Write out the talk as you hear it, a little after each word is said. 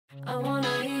I wanna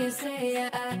hear you say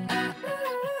that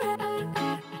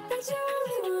you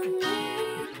only want me.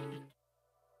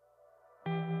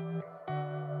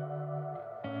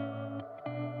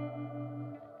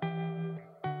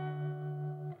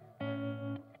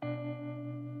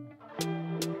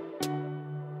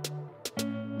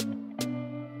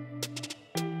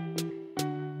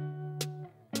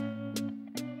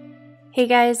 Hey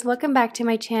guys, welcome back to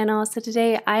my channel. So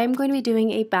today I am going to be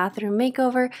doing a bathroom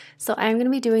makeover. So I'm going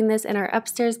to be doing this in our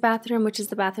upstairs bathroom, which is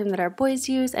the bathroom that our boys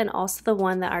use and also the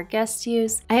one that our guests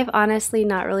use. I have honestly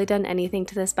not really done anything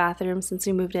to this bathroom since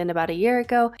we moved in about a year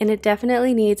ago, and it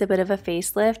definitely needs a bit of a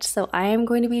facelift. So I am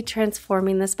going to be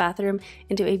transforming this bathroom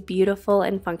into a beautiful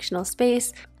and functional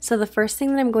space. So the first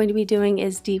thing that I'm going to be doing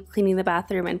is deep cleaning the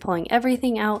bathroom and pulling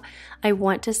everything out. I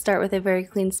want to start with a very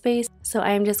clean space, so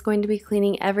I am just going to be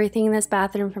cleaning everything in this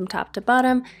bathroom from top to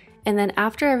bottom. And then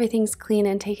after everything's clean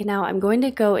and taken out, I'm going to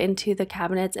go into the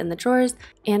cabinets and the drawers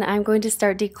and I'm going to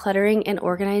start decluttering and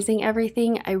organizing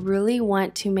everything. I really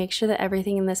want to make sure that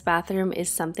everything in this bathroom is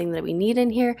something that we need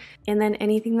in here. And then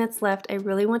anything that's left, I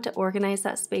really want to organize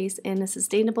that space in a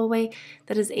sustainable way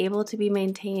that is able to be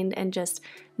maintained and just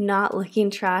not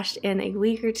looking trashed in a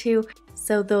week or two.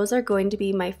 So those are going to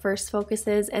be my first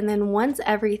focuses. And then once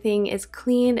everything is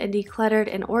cleaned and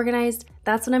decluttered and organized,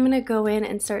 that's when I'm going to go in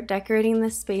and start decorating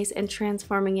this space and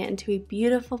transforming it into a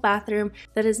beautiful bathroom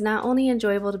that is not only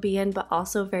enjoyable to be in, but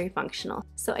also very functional.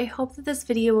 So I hope that this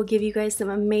video will give you guys some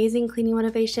amazing cleaning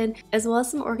motivation, as well as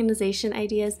some organization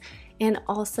ideas, and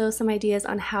also some ideas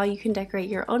on how you can decorate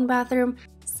your own bathroom.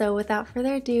 So without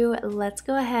further ado, let's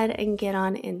go ahead and get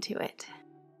on into it.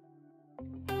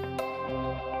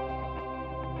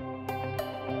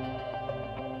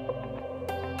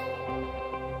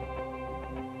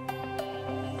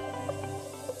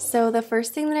 So the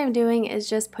first thing that I'm doing is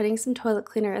just putting some toilet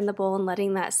cleaner in the bowl and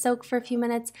letting that soak for a few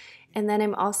minutes. And then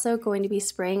I'm also going to be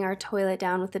spraying our toilet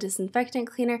down with the disinfectant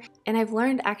cleaner. And I've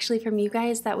learned actually from you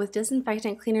guys that with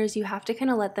disinfectant cleaners, you have to kind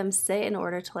of let them sit in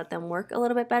order to let them work a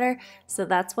little bit better. So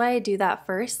that's why I do that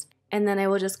first. And then I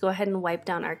will just go ahead and wipe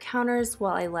down our counters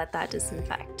while I let that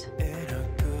disinfect. In a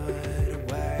good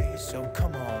way, so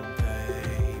come on,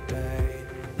 baby,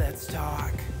 let's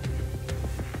talk.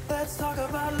 Let's talk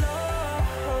about love,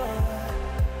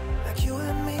 like you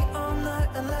and me all night,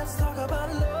 and let's talk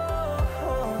about love,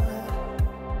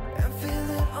 and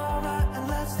feeling alright, and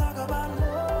let's talk about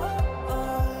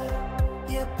love,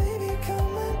 yeah baby,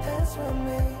 come and dance with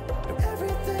me,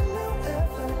 everything you'll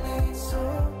ever need, so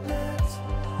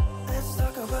let's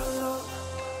talk about love.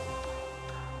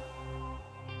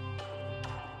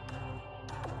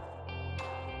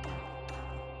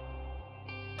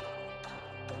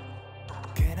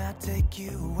 Can I take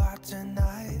you out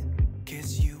tonight?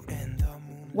 Kiss you in the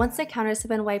moon. Once the counters have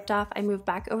been wiped off, I move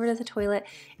back over to the toilet,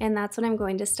 and that's when I'm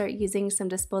going to start using some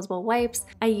disposable wipes.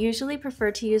 I usually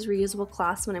prefer to use reusable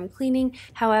cloths when I'm cleaning.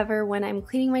 However, when I'm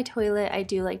cleaning my toilet, I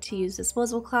do like to use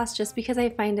disposable cloths just because I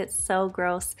find it so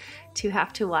gross to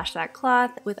have to wash that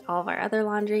cloth with all of our other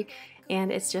laundry.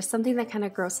 And it's just something that kind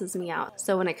of grosses me out.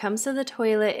 So when it comes to the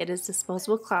toilet, it is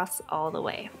disposable cloths all the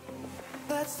way.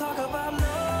 Let's talk about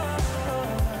love,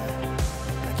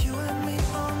 like you and me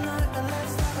all night, and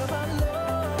let's talk about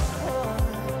love,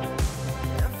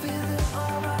 and feeling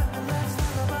alright, and let's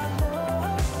talk about love,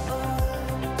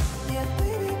 yeah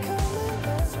baby, come and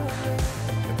dance with me,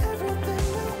 everything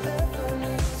you'll ever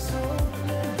need, so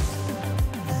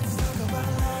let's talk about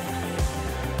love,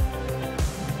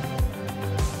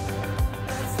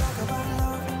 let's talk about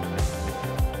love,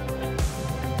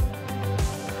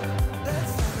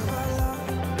 let's talk about love.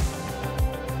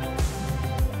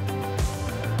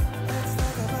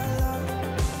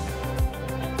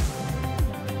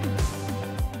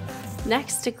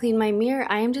 Next, to clean my mirror,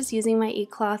 I am just using my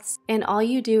e-cloths, and all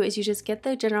you do is you just get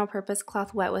the general purpose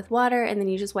cloth wet with water, and then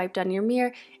you just wipe down your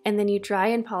mirror, and then you dry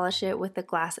and polish it with the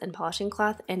glass and polishing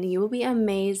cloth, and you will be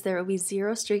amazed. There will be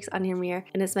zero streaks on your mirror,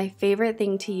 and it's my favorite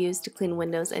thing to use to clean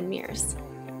windows and mirrors.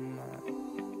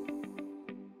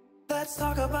 Let's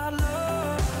talk about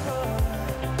love,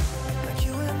 like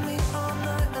you and me all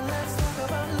night, and let's talk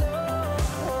about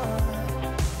love,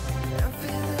 and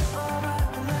feeling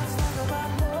alright, and let's talk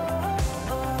about love,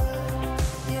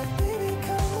 yeah baby,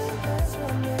 come and dance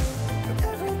with me,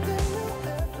 everything you'll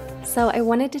ever need. So I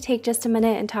wanted to take just a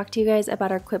minute and talk to you guys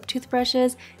about our Quip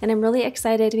toothbrushes, and I'm really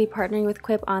excited to be partnering with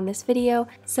Quip on this video.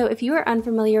 So if you are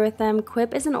unfamiliar with them,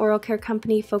 Quip is an oral care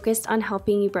company focused on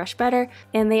helping you brush better,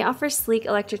 and they offer sleek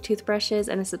electric toothbrushes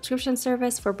and a subscription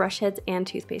service for brush heads and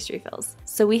toothpaste refills.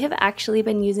 So we have actually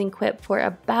been using Quip for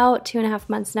about 2.5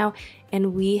 months now,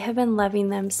 and we have been loving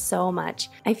them so much.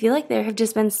 I feel like there have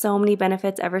just been so many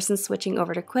benefits ever since switching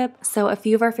over to Quip. So a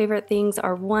few of our favorite things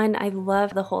are, one, I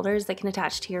love the holders that can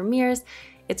attach to your mirrors.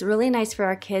 It's really nice for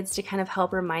our kids to kind of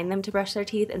help remind them to brush their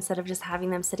teeth instead of just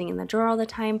having them sitting in the drawer all the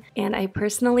time. And I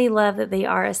personally love that they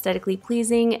are aesthetically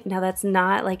pleasing. Now that's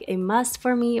not like a must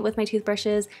for me with my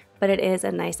toothbrushes, but it is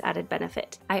a nice added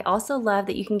benefit. I also love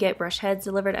that you can get brush heads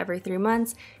delivered every 3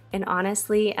 months. And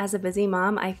honestly, as a busy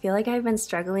mom, I feel like I've been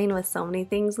struggling with so many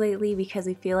things lately because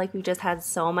we feel like we've just had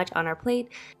so much on our plate.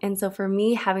 And so for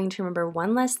me, having to remember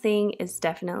one less thing is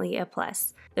definitely a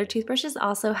plus. Their toothbrushes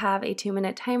also have a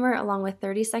 2-minute timer along with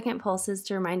 30-second pulses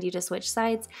to remind you to switch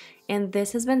sides. And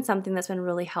this has been something that's been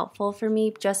really helpful for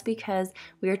me just because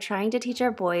we are trying to teach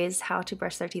our boys how to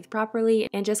brush their teeth properly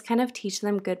and just kind of teach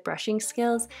them good brushing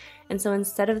skills. And so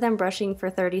instead of them brushing for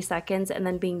 30 seconds and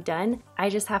then being done, I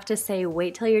just have to say,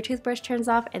 wait till your toothbrush turns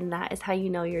off, and that is how you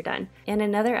know you're done. And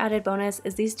another added bonus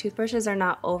is these toothbrushes are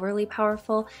not overly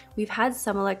powerful. We've had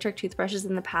some electric toothbrushes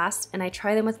in the past, and I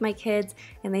try them with my kids,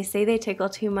 and they say they tickle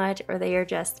too much or they are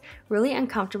just really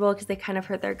uncomfortable because they kind of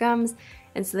hurt their gums.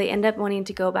 And so they end up wanting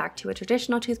to go back to a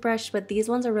traditional toothbrush, but these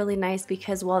ones are really nice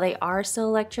because while they are still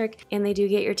electric and they do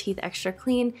get your teeth extra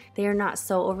clean, they are not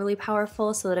so overly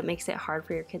powerful so that it makes it hard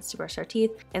for your kids to brush their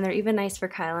teeth. And they're even nice for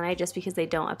Kyle and I just because they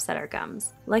don't upset our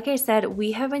gums. Like I said,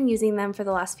 we have been using them for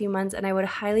the last few months and I would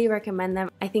highly recommend them.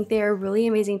 I think they are really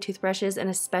amazing toothbrushes, and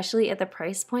especially at the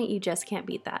price point, you just can't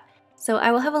beat that. So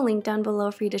I will have a link down below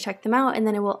for you to check them out, and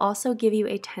then it will also give you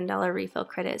a $10 refill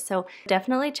credit. So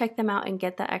definitely check them out and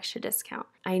get that extra discount.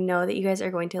 I know that you guys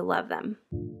are going to love them.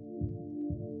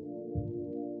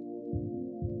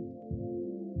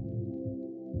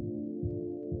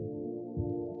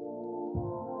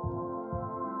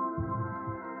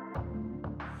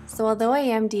 So although I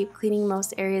am deep cleaning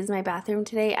most areas of my bathroom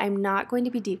today, I'm not going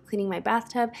to be deep cleaning my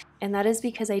bathtub, and that is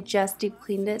because I just deep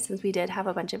cleaned it since we did have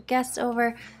a bunch of guests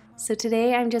over. So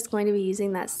today I'm just going to be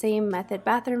using that same method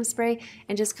bathroom spray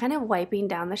and just kind of wiping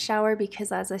down the shower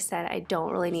because, as I said, I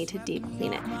don't really need to deep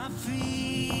clean it.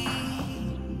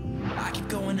 I keep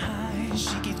going high,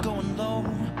 she keeps going low.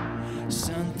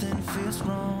 Something feels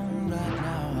wrong right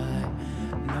now,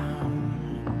 I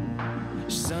know.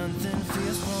 Something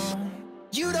feels wrong.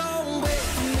 You don't wait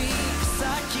for me, 'cause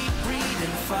I keep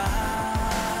breathing fire.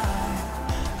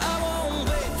 I won't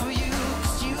wait for you,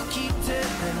 'cause you keep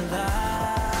telling lies.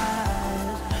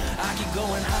 I keep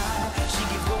going high, she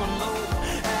keeps going low.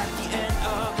 At the end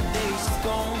of the day, she's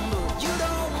gone low. You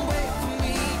don't wait for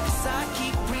me, 'cause I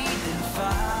keep breathing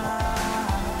fire.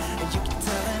 And you keep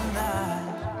telling lies.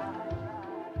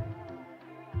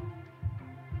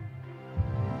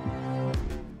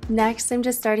 Next, I'm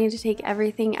just starting to take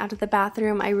everything out of the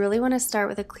bathroom. I really want to start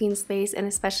with a clean space, and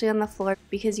especially on the floor,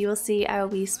 because you will see I will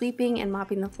be sweeping and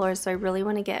mopping the floors, so I really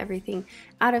want to get everything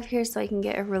out of here so I can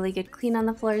get a really good clean on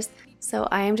the floors. So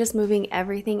I am just moving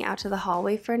everything out to the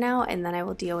hallway for now, and then I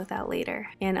will deal with that later.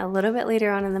 And a little bit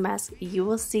later on in the mess, you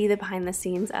will see the behind the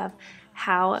scenes of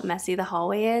how messy the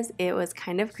hallway is. It was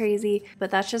kind of crazy, but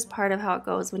that's just part of how it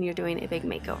goes when you're doing a big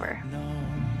makeover. No,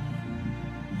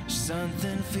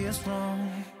 something feels wrong.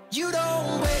 You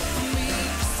don't wait for me,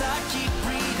 'cause I keep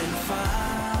breathing fire.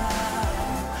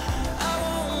 I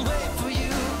won't wait for you,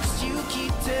 'cause you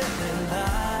keep telling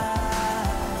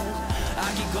lies. I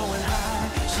keep going high,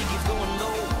 she keeps going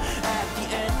low. At the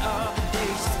end of the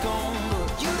day, she's gone low.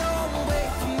 You don't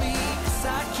wait for me, 'cause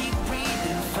I keep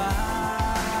breathing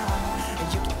fire. And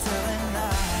you keep telling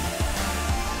lies.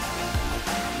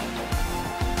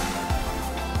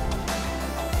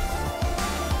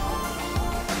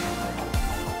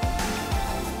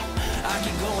 I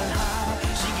keep going high,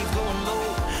 she keeps going low.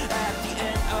 At the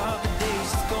end of the day,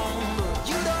 she's gone low.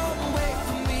 You don't wait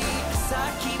for me, 'cause I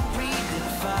keep breathing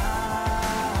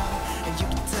fire. And you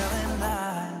keep telling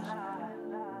lies.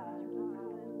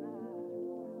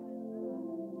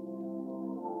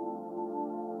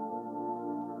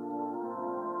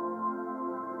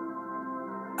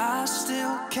 I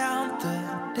still count the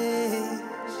days.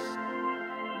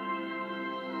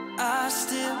 I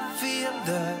still feel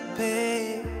the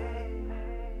pain.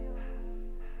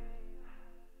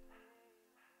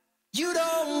 You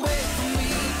don't wait for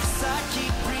me, 'cause I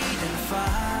keep breathing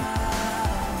fire.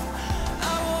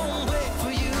 I won't wait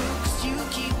for you, 'cause you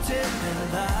keep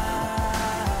telling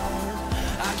lies.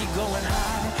 I keep going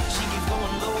high, she keeps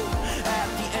going low. At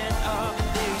the end of the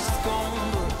day, she's gone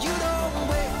low. You don't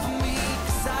wait for me,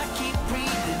 'cause I keep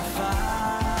breathing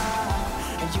fire.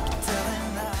 And you keep telling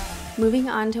lies.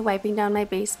 Moving on to wiping down my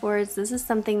baseboards, this is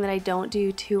something that I don't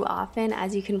do too often,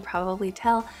 as you can probably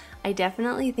tell. I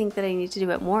definitely think that I need to do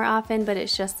it more often, but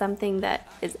it's just something that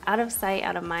is out of sight,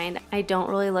 out of mind. I don't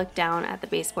really look down at the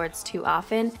baseboards too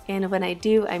often, and when I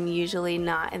do, I'm usually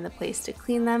not in the place to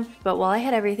clean them. But while I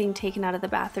had everything taken out of the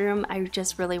bathroom, I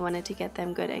just really wanted to get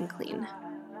them good and clean.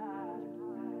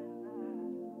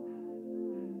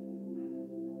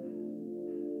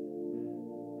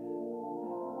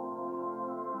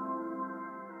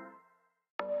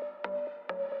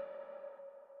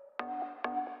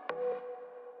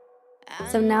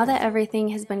 So now that everything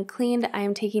has been cleaned, I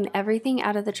am taking everything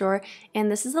out of the drawer,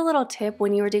 and this is a little tip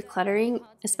when you are decluttering,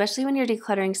 especially when you're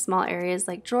decluttering small areas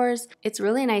like drawers. It's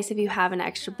really nice if you have an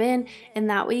extra bin, and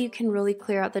that way you can really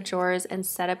clear out the drawers and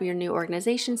set up your new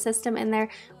organization system in there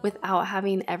without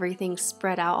having everything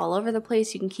spread out all over the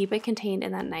place. You can keep it contained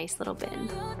in that nice little bin.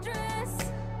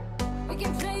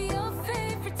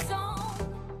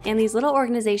 And these little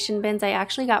organization bins I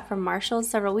actually got from Marshall's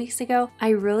several weeks ago. I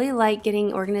really like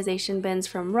getting organization bins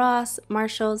from Ross,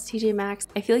 Marshall's, TJ Maxx.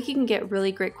 I feel like you can get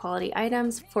really great quality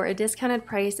items for a discounted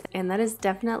price, and that is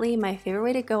definitely my favorite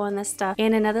way to go on this stuff.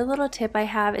 And another little tip I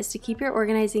have is to keep your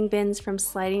organizing bins from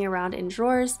sliding around in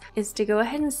drawers is to go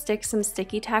ahead and stick some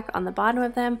sticky tack on the bottom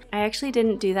of them. I actually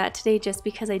didn't do that today just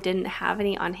because I didn't have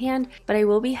any on hand, but I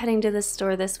will be heading to the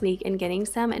store this week and getting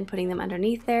some and putting them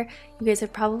underneath there. You guys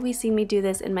have probably seen me do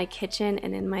this in my kitchen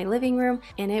and in my living room,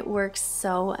 and it works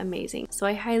so amazing. So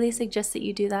I highly suggest that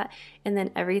you do that, and then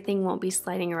everything won't be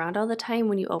sliding around all the time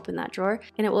when you open that drawer,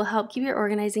 and it will help keep your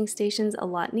organizing stations a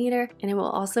lot neater, and it will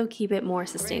also keep it more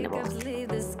sustainable.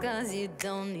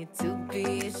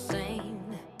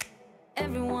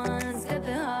 Everyone's got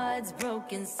their hearts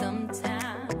broken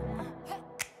sometime.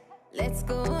 Let's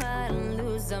go out and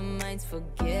lose our minds,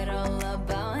 forget all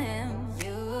about him.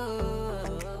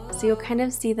 So you'll kind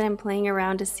of see that I'm playing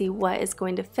around to see what is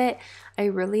going to fit. I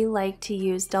really like to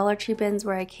use Dollar Tree bins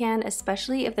where I can,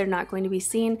 especially if they're not going to be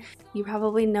seen. You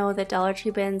probably know that Dollar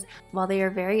Tree bins, while they are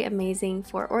very amazing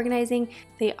for organizing,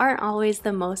 they aren't always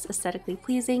the most aesthetically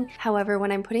pleasing. However,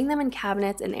 when I'm putting them in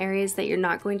cabinets in areas that you're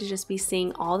not going to just be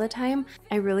seeing all the time,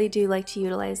 I really do like to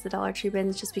utilize the Dollar Tree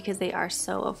bins just because they are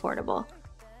so affordable.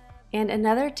 And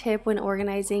another tip when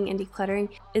organizing and decluttering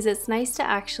is it's nice to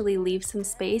actually leave some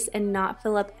space and not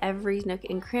fill up every nook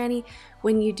and cranny.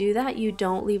 When you do that, you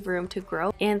don't leave room to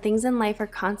grow, and things in life are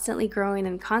constantly growing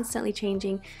and constantly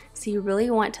changing, so you really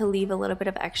want to leave a little bit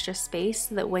of extra space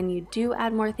so that when you do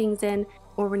add more things in,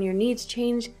 or when your needs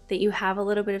change, that you have a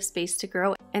little bit of space to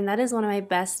grow. And that is one of my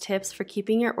best tips for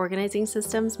keeping your organizing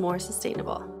systems more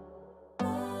sustainable.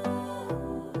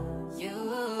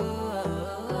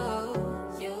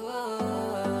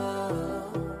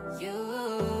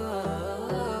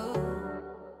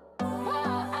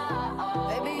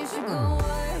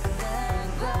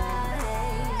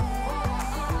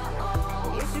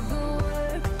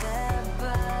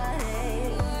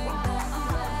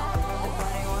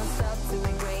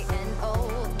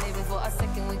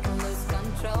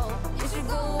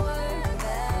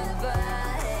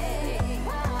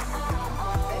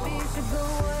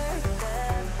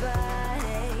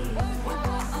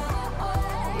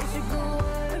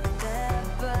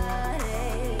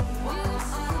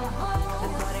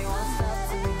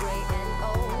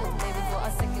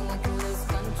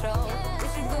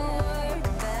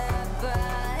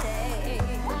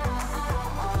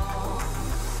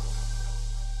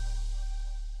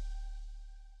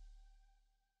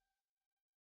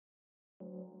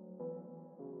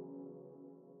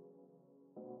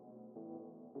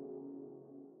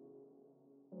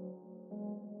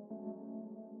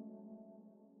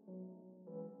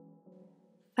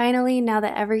 Finally, now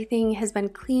that everything has been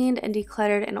cleaned and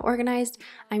decluttered and organized,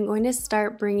 I'm going to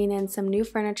start bringing in some new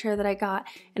furniture that I got,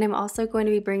 and I'm also going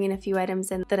to be bringing a few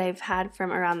items in that I've had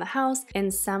from around the house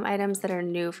and some items that are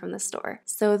new from the store.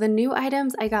 So the new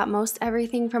items, I got most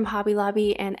everything from Hobby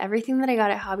Lobby, and everything that I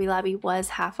got at Hobby Lobby was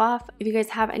half off. If you guys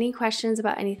have any questions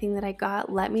about anything that I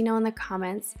got, let me know in the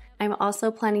comments. I'm also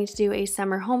planning to do a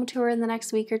summer home tour in the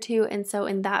next week or two, and so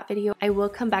in that video I will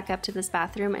come back up to this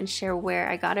bathroom and share where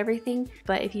I got everything.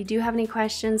 But if you do have any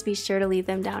questions, be sure to leave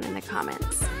them down in the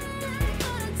comments.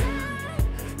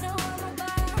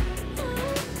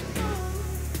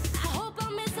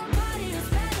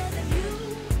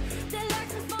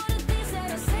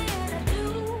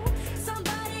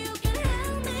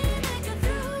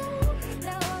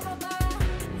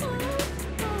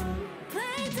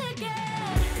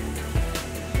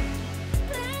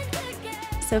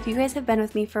 So if you guys have been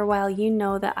with me for a while, you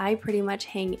know that I pretty much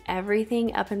hang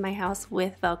everything up in my house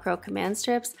with Velcro command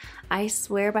strips. I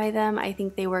swear by them. I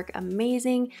think they work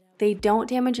amazing. They don't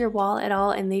damage your wall at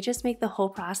all, and they just make the whole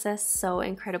process so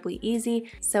incredibly easy.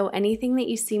 So anything that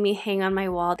you see me hang on my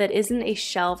wall that isn't a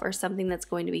shelf or something that's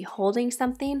going to be holding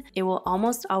something, it will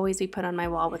almost always be put on my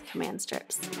wall with command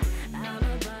strips.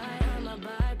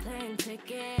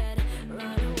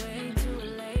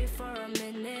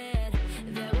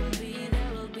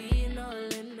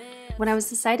 When I was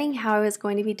deciding how I was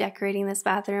going to be decorating this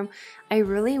bathroom, I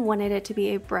really wanted it to be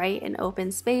a bright and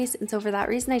open space, and so for that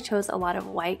reason I chose a lot of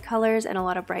white colors and a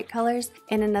lot of bright colors.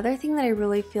 And another thing that I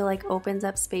really feel like opens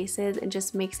up spaces and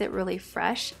just makes it really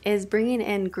fresh is bringing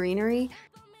in greenery.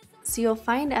 So you'll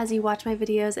find as you watch my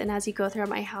videos and as you go throughout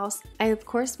my house, I of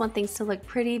course want things to look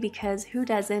pretty because who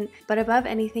doesn't, but above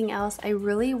anything else, I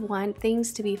really want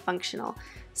things to be functional.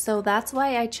 So that's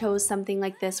why I chose something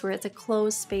like this where it's a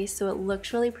closed space so it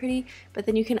looks really pretty, but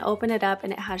then you can open it up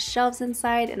and it has shelves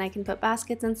inside and I can put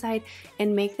baskets inside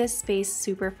and make this space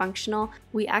super functional.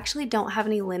 We actually don't have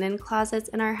any linen closets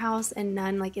in our house and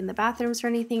none like in the bathrooms or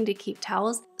anything to keep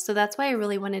towels. So that's why I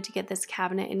really wanted to get this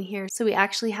cabinet in here. So we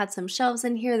actually had some shelves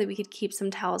in here that we could keep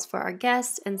some towels for our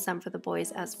guests and some for the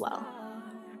boys as well.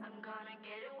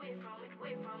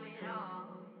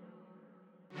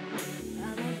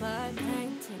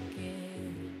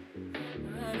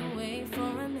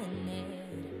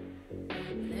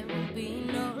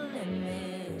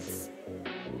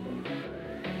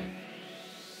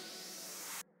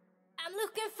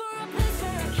 Looking for a place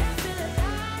where I can feel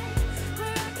alive,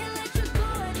 where I can let you go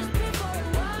and just be for a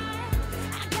while.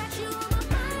 I got you on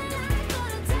my mind, I ain't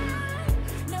gonna die.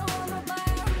 No, I'm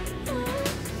about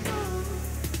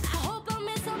I hope I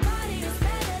met somebody who's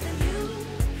better than you,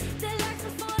 that likes me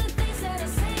for the things that I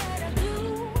say that I do.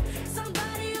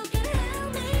 Somebody who can help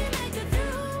me make it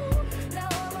through. Now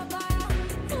I'm about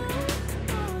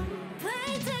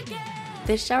play together.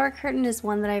 This shower curtain is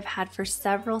one that I've had for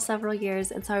several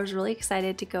years, and so I was really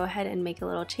excited to go ahead and make a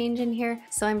little change in here.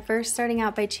 So I'm first starting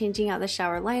out by changing out the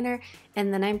shower liner,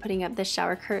 and then I'm putting up this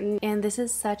shower curtain, and this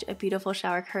is such a beautiful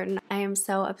shower curtain. I am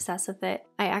so obsessed with it.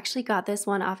 I actually got this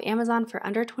one off Amazon for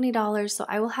under $20, so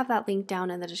I will have that link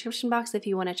down in the description box if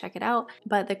you want to check it out.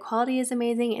 But the quality is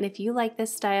amazing, and if you like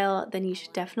this style, then you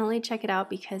should definitely check it out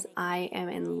because I am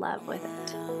in love with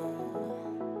it.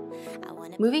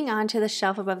 Moving on to the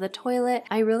shelf above the toilet,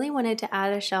 I really wanted to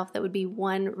add a shelf that would be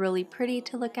one, really pretty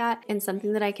to look at and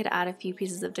something that I could add a few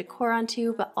pieces of decor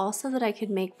onto, but also that I could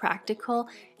make practical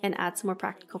and add some more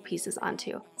practical pieces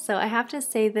onto. So I have to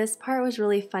say this part was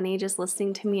really funny just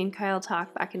listening to me and Kyle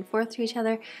talk back and forth to each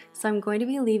other. So I'm going to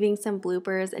be leaving some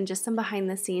bloopers and just some behind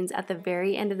the scenes at the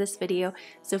very end of this video.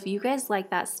 So if you guys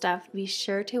like that stuff, be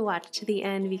sure to watch to the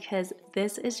end because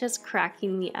this is just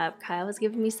cracking me up. Kyle was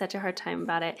giving me such a hard time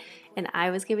about it and I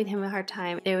was giving him a hard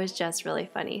time. It was just really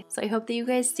funny. So I hope that you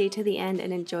guys stay to the end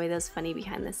and enjoy those funny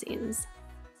behind the scenes.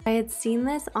 I had seen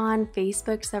this on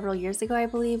Facebook several years ago, I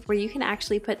believe, where you can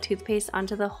actually put toothpaste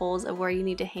onto the holes of where you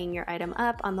need to hang your item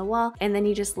up on the wall, and then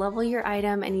you just level your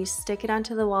item and you stick it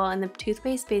onto the wall, and the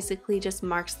toothpaste basically just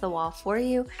marks the wall for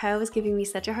you. Kyle was giving me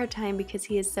such a hard time because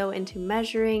he is so into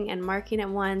measuring and marking at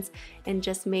once and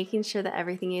just making sure that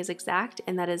everything is exact,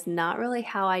 and that is not really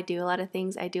how I do a lot of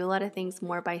things. I do a lot of things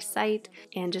more by sight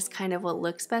and just kind of what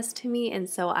looks best to me, and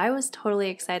so I was totally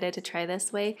excited to try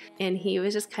this way, and he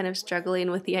was just kind of struggling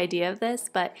with the idea of this,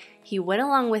 but he went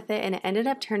along with it and it ended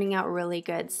up turning out really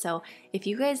good. So if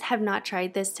you guys have not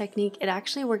tried this technique, it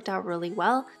actually worked out really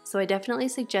well. So I definitely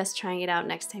suggest trying it out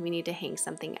next time you need to hang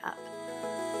something up.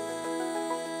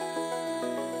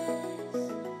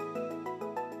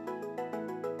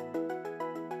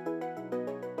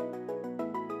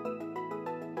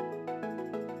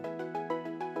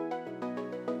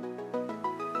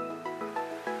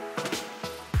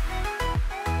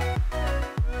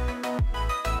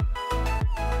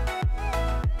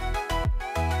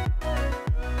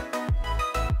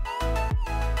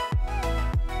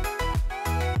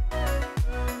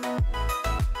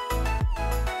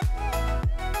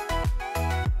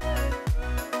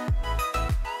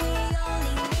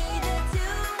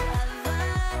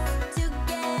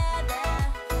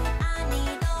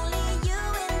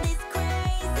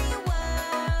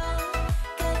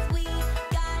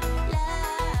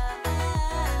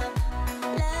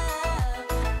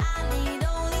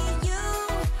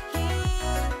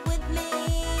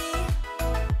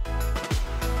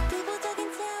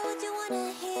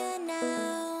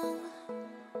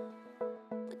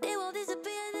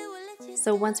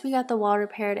 So once we got the wall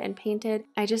repaired and painted,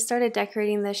 I just started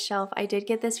decorating this shelf. I did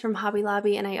get this from Hobby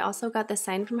Lobby, and I also got the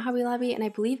sign from Hobby Lobby, and I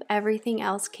believe everything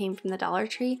else came from the Dollar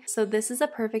Tree. So this is a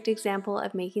perfect example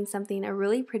of making something a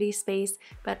really pretty space,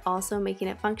 but also making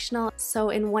it functional.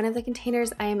 So in one of the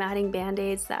containers, I am adding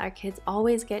band-aids that our kids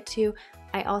always get to.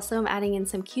 I also am adding in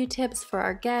some Q-tips for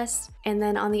our guests, and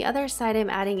then on the other side I'm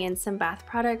adding in some bath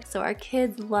products. So our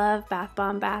kids love bath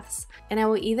bomb baths, and I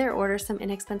will either order some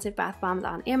inexpensive bath bombs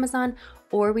on Amazon,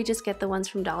 or we just get the ones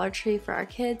from Dollar Tree for our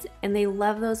kids, and they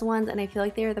love those ones, and I feel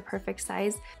like they are the perfect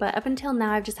size. But up until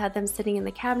now I've just had them sitting in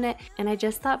the cabinet, and I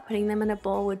just thought putting them in a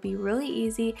bowl would be really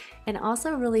easy and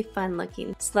also really fun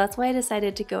looking. So that's why I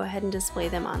decided to go ahead and display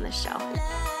them on the shelf.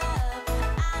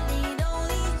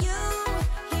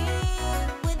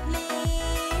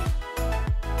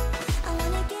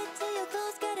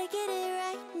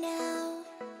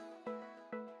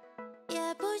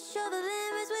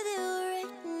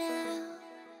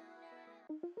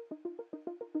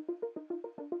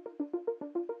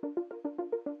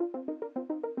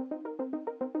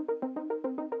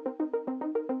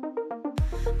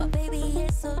 But baby,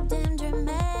 it's so damn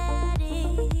dramatic.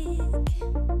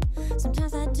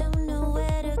 Sometimes I don't know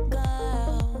where to go.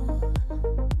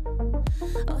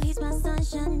 Oh, he's my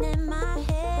sunshine and my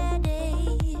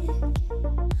headache,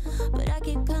 but I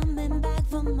keep coming back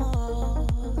for more.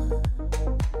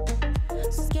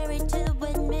 So scary to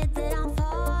admit that I'm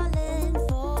falling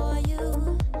for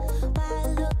you while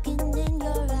looking in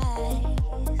your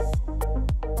eyes.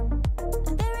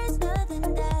 And there is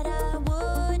nothing that I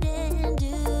wouldn't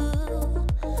do.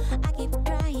 I keep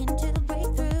trying to break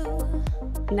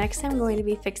through. Next, I'm going to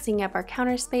be fixing up our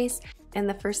counter space, and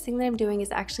the first thing that I'm doing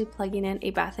is actually plugging in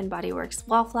a Bath & Body Works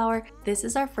wallflower. This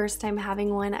is our first time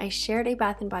having one. I shared a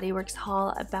Bath & Body Works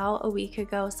haul about a week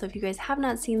ago, so if you guys have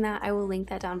not seen that, I will link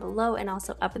that down below and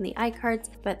also up in the iCards,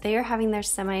 but they are having their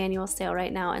semi-annual sale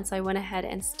right now, and so I went ahead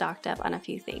and stocked up on a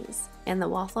few things. And the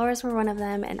wallflowers were one of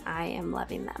them, and I am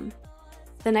loving them.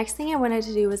 The next thing I wanted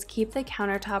to do was keep the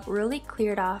countertop really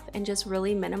cleared off and just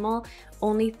really minimal,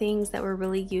 only things that were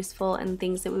really useful and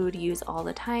things that we would use all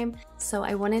the time. So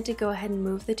I wanted to go ahead and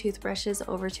move the toothbrushes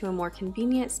over to a more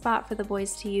convenient spot for the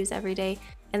boys to use every day.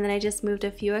 And then I just moved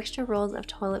a few extra rolls of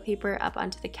toilet paper up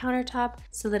onto the countertop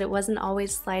so that it wasn't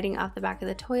always sliding off the back of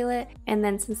the toilet. And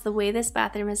then since the way this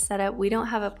bathroom is set up, we don't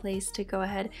have a place to go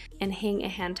ahead and hang a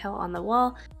hand towel on the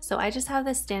wall. So I just have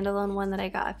this standalone one that I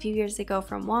got a few years ago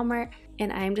from Walmart,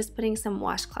 and I'm just putting some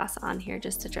washcloths on here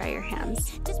just to dry your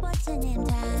hands. Just watching in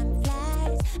time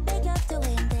flies, make up the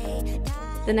way they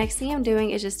die. The next thing I'm doing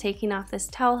is just taking off this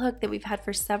towel hook that we've had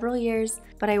for several years,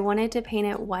 but I wanted to paint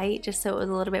it white just so it was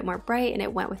a little bit more bright and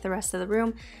it went with the rest of the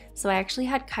room. So I actually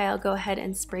had Kyle go ahead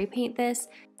and spray paint this,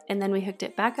 and then we hooked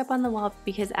it back up on the wall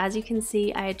because, as you can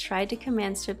see, I had tried to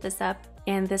command strip this up,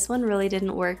 and this one really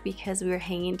didn't work because we were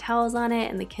hanging towels on it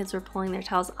and the kids were pulling their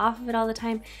towels off of it all the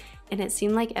time, and it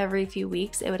seemed like every few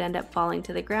weeks it would end up falling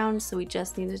to the ground, so we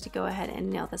just needed to go ahead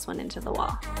and nail this one into the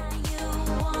wall.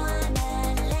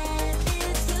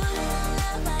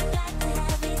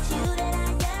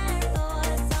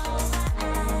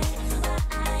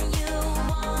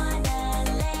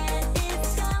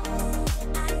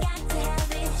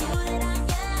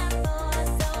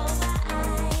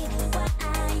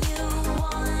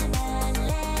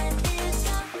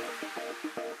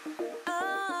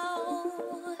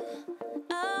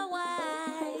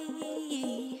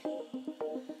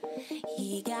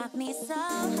 He got me so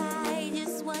high,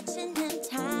 just watching him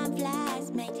time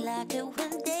flies, make love to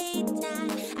him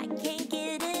daytime. I can't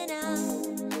get enough,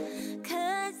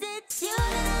 'cause it's you that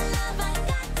I love. I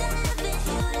got to have it,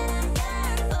 you that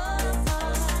I yearn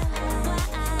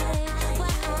for.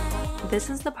 Why? This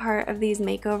is the part of these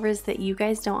makeovers that you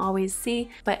guys don't always see,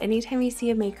 but anytime you see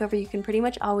a makeover, you can pretty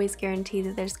much always guarantee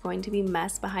that there's going to be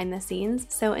mess behind the scenes.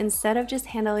 So instead of just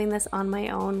handling this on my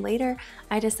own later,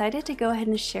 I decided to go ahead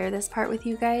and share this part with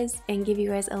you guys and give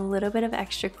you guys a little bit of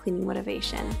extra cleaning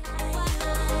motivation.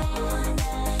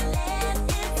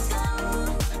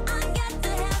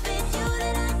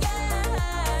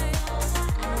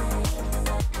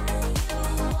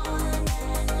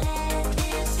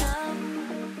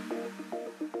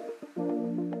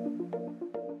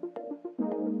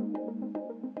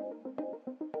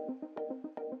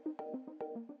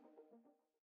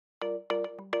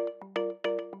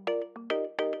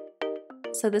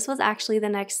 So this was actually the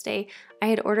next day. I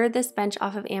had ordered this bench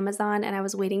off of Amazon and I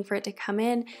was waiting for it to come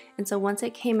in, and so once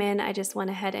it came in I just went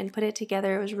ahead and put it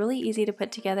together. It was really easy to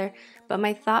put together, but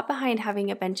my thought behind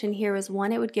having a bench in here was,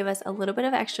 one, it would give us a little bit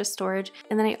of extra storage,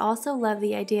 and then I also love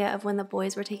the idea of when the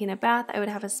boys were taking a bath I would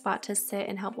have a spot to sit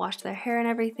and help wash their hair and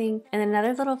everything. And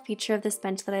another little feature of this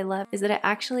bench that I love is that it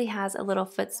actually has a little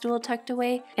footstool tucked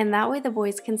away, and that way the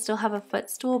boys can still have a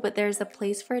footstool, but there's a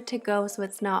place for it to go, so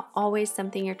it's not always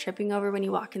something you're tripping over when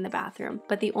you walk in the bathroom.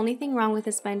 But the only thing wrong with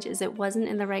this bench is it wasn't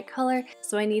in the right color,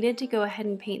 so I needed to go ahead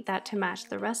and paint that to match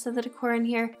the rest of the decor in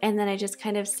here, and then I just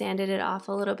kind of sanded it off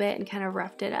a little bit and kind of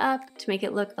roughed it up to make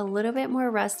it look a little bit more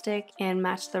rustic and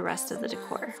match the rest of the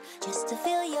decor. Just to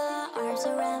feel your arms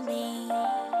around me.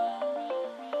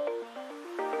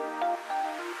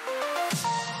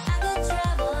 I could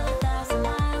travel 1,000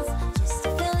 miles just to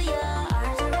feel your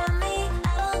arms around me. I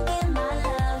won't give my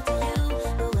love to you,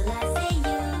 but will I say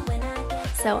you when I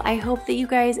get So I hope that you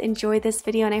guys enjoyed this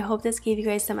video, and I hope this gave you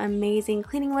guys some amazing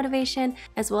cleaning motivation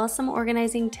as well as some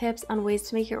organizing tips on ways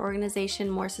to make your organization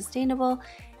more sustainable.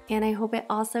 And I hope it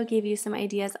also gave you some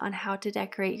ideas on how to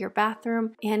decorate your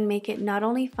bathroom and make it not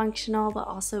only functional but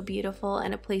also beautiful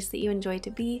and a place that you enjoy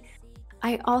to be.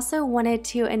 I also wanted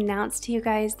to announce to you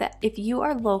guys that if you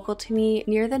are local to me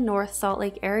near the North Salt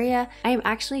Lake area, I am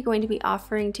actually going to be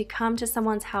offering to come to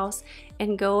someone's house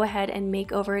and go ahead and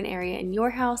make over an area in your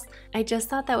house. I just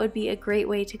thought that would be a great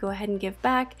way to go ahead and give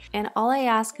back, and all I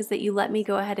ask is that you let me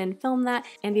go ahead and film that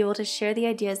and be able to share the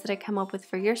ideas that I come up with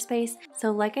for your space.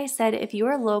 So like I said, if you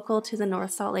are local to the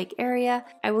North Salt Lake area,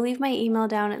 I will leave my email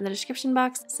down in the description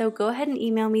box, so go ahead and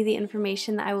email me the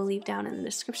information that I will leave down in the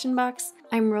description box.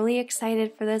 I'm really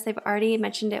excited for this. I've already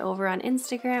mentioned it over on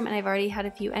Instagram and I've already had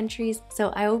a few entries, so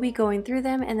I will be going through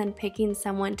them and then picking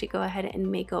someone to go ahead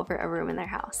and make over a room in their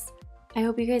house. I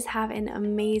hope you guys have an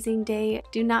amazing day.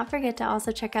 Do not forget to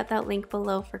also check out that link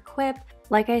below for Quip.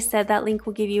 Like I said, that link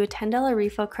will give you a $10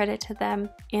 refill credit to them,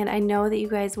 and I know that you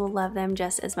guys will love them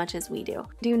just as much as we do.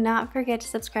 Do not forget to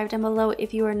subscribe down below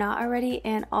if you are not already,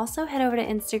 and also head over to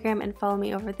Instagram and follow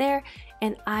me over there,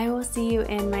 and I will see you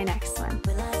in my next one.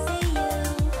 will I say you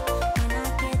when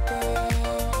I get there.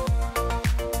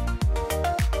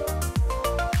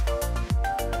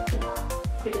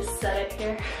 We just set it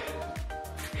here.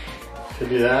 Could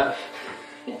do that.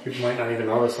 People might not even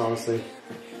notice, honestly.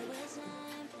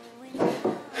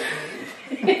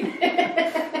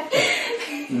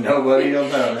 Nobody will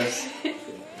notice.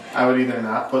 I would either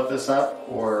not put this up,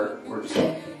 or we're just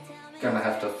gonna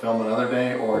have to film another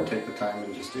day, or take the time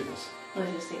and just do this.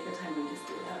 Let's just take the time and just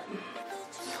do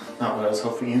that. Not what I was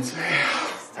hoping you'd say.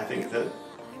 I think that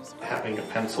having a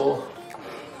pencil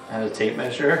and a tape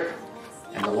measure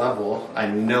and a level, I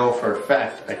know for a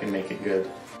fact I can make it good.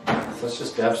 So let's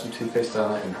just dab some toothpaste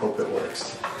on it and hope it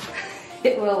works.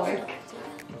 It will work.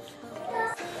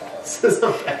 This is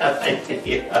a bad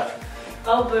idea.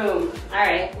 Oh, boom. All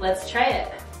right, let's try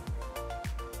it.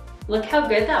 Look how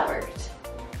good that worked.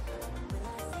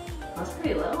 That's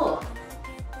pretty level.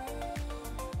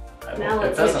 Now It let's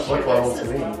make doesn't sure look level this to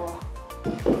is me. level.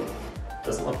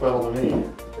 Doesn't look level to me.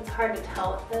 It's hard to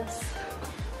tell with this.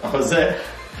 Oh, is it?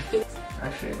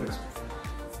 Actually, it looks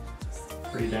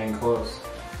pretty dang close.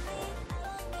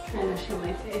 Trying to show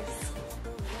my face.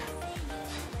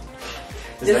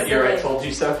 Is Just that your so I they- told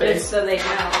you so Just face? so they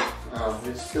know. Oh,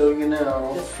 just so you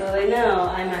know. Just so they know,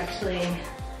 I'm actually an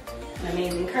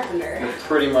amazing carpenter. You're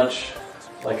pretty much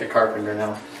like a carpenter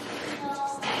now.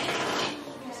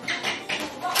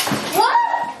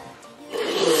 What?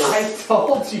 I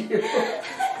told you.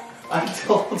 I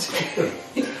told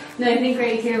you. No, I think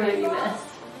right here might be best.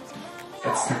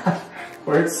 That's not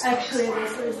where it's. Actually,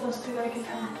 this is supposed to be like a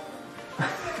pen.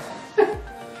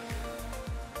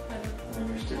 When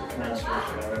you're stupid connection, I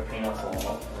would paint off the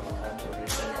wall. I don't have to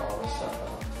retake all this stuff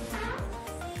out.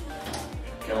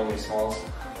 Kill me, Smalls.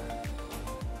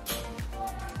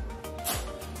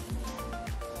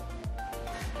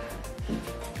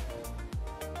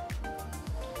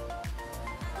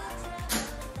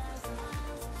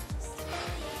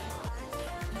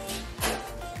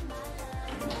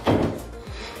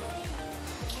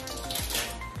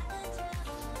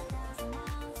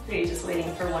 Are you just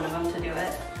waiting for one of them to do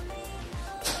it?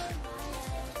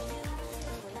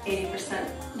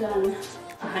 80% done,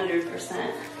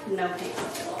 100%, no paint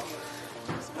at all.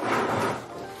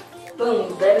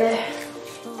 Boom, baby.